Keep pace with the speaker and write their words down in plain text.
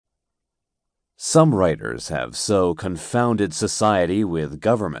Some writers have so confounded society with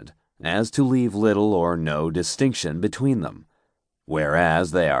government as to leave little or no distinction between them,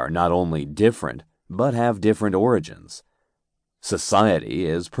 whereas they are not only different, but have different origins. Society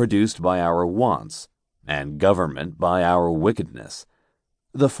is produced by our wants, and government by our wickedness.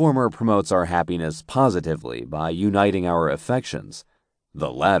 The former promotes our happiness positively by uniting our affections, the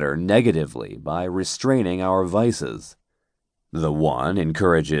latter negatively by restraining our vices. The one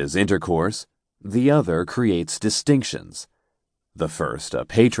encourages intercourse, the other creates distinctions. The first a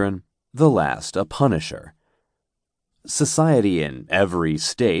patron, the last a punisher. Society in every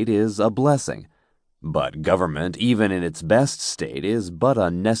state is a blessing, but government, even in its best state, is but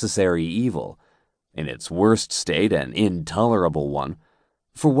a necessary evil, in its worst state an intolerable one.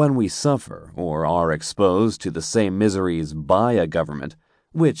 For when we suffer or are exposed to the same miseries by a government,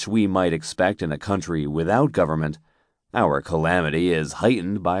 which we might expect in a country without government, our calamity is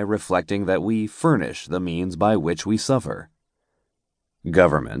heightened by reflecting that we furnish the means by which we suffer.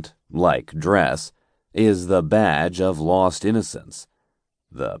 Government, like dress, is the badge of lost innocence.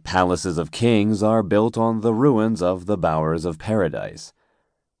 The palaces of kings are built on the ruins of the bowers of paradise.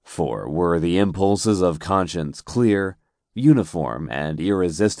 For were the impulses of conscience clear, uniform, and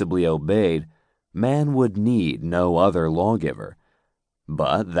irresistibly obeyed, man would need no other lawgiver.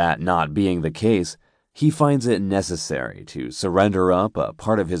 But that not being the case, he finds it necessary to surrender up a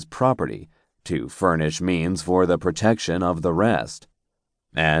part of his property to furnish means for the protection of the rest.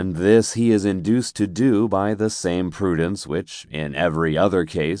 And this he is induced to do by the same prudence which, in every other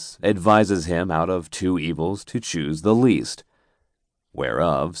case, advises him out of two evils to choose the least,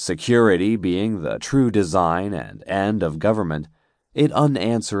 whereof security being the true design and end of government, it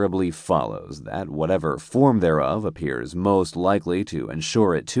unanswerably follows that whatever form thereof appears most likely to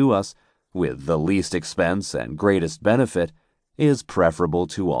ensure it to us, with the least expense and greatest benefit, is preferable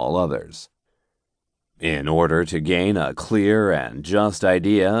to all others. In order to gain a clear and just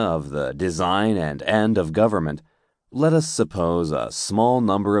idea of the design and end of government, let us suppose a small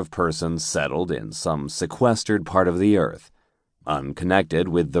number of persons settled in some sequestered part of the earth, unconnected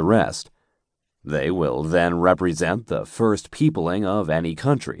with the rest. They will then represent the first peopling of any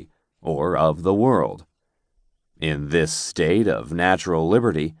country, or of the world. In this state of natural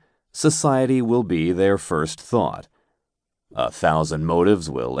liberty, society will be their first thought. 1,000 motives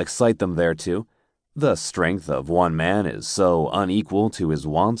will excite them thereto. The strength of one man is so unequal to his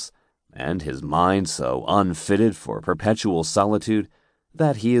wants, and his mind so unfitted for perpetual solitude,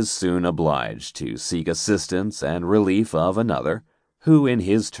 that he is soon obliged to seek assistance and relief of another, who in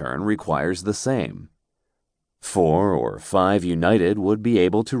his turn requires the same. 4 or 5 united would be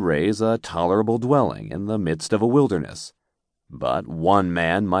able to raise a tolerable dwelling in the midst of a wilderness. But one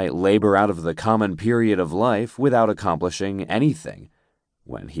man might labor out of the common period of life without accomplishing anything.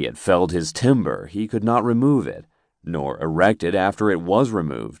 When he had felled his timber, he could not remove it, nor erect it after it was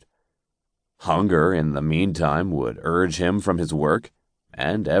removed. Hunger, in the meantime, would urge him from his work,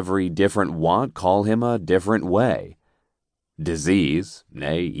 and every different want call him a different way. Disease,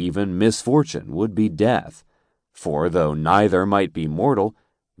 nay, even misfortune, would be death, for though neither might be mortal,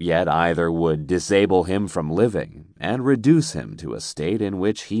 yet either would disable him from living, and reduce him to a state in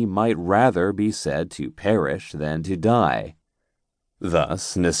which he might rather be said to perish than to die.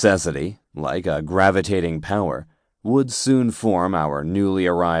 Thus necessity, like a gravitating power, would soon form our newly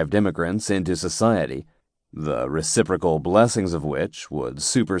arrived immigrants into society, the reciprocal blessings of which would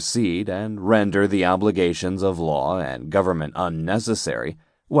supersede and render the obligations of law and government unnecessary,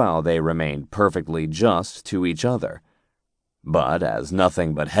 while they remained perfectly just to each other. But as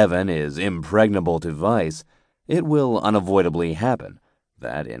nothing but heaven is impregnable to vice, it will unavoidably happen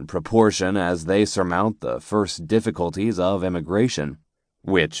that in proportion as they surmount the first difficulties of emigration,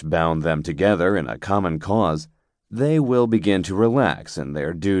 which bound them together in a common cause, they will begin to relax in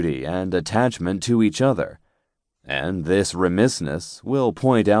their duty and attachment to each other, and this remissness will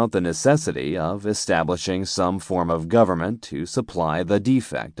point out the necessity of establishing some form of government to supply the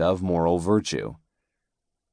defect of moral virtue.